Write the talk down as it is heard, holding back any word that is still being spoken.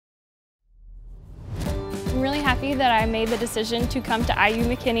happy that I made the decision to come to IU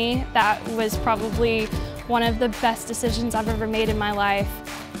McKinney. That was probably one of the best decisions I've ever made in my life.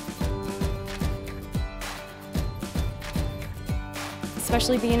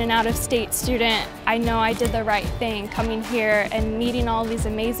 Especially being an out-of-state student, I know I did the right thing coming here and meeting all these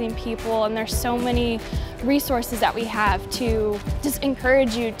amazing people, and there's so many resources that we have to just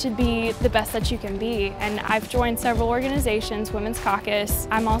encourage you to be the best that you can be. And I've joined several organizations, Women's Caucus.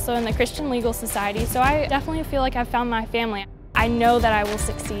 I'm also in the Christian Legal Society, so I definitely feel like I've found my family. I know that I will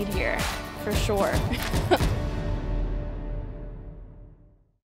succeed here, for sure.